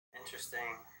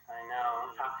Interesting. I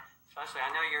know. Especially,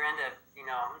 I know you're into,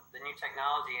 the new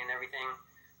technology and everything.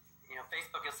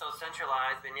 Facebook is so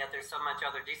centralized, and yet there's so much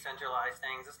other decentralized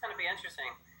things. It's going to be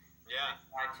interesting. Yeah.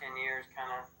 5-10 years,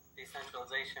 kind of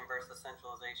decentralization versus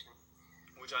centralization.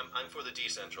 Which I'm for the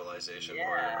decentralization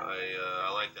Yeah. part.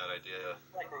 I like that idea. I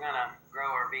feel like we're going to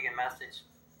grow our vegan message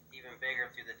even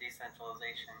bigger through the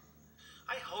decentralization.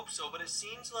 I hope so, but it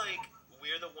seems like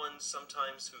we're the ones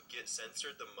sometimes who get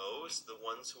censored the most. The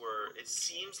ones who are, it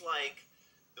seems like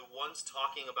the ones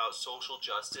talking about social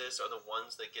justice are the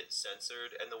ones that get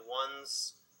censored, and the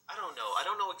ones, I don't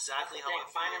know exactly how I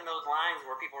feel. Finding those lines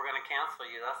where people are going to cancel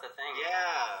you, that's the thing.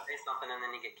 Yeah. You say something and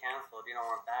then you get canceled. You don't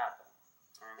want that.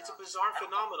 It's a bizarre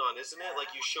phenomenon, isn't it?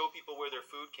 Like, you show people where their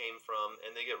food came from,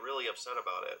 and they get really upset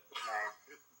about it.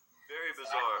 Right. Very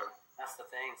bizarre. That's the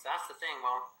thing. So that's the thing.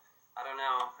 Well, I don't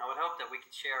know. I would hope that we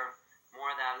could share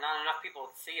more of that. Not enough people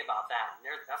see about that.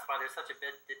 That's why there's such a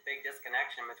big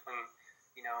disconnection between,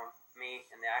 meat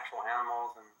and the actual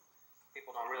animals, and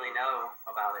people don't really know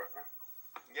about it.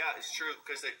 Yeah, it's true,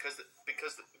 because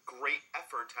great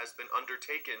effort has been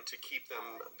undertaken to keep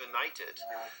them benighted.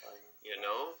 Exactly.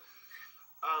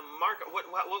 Mark, what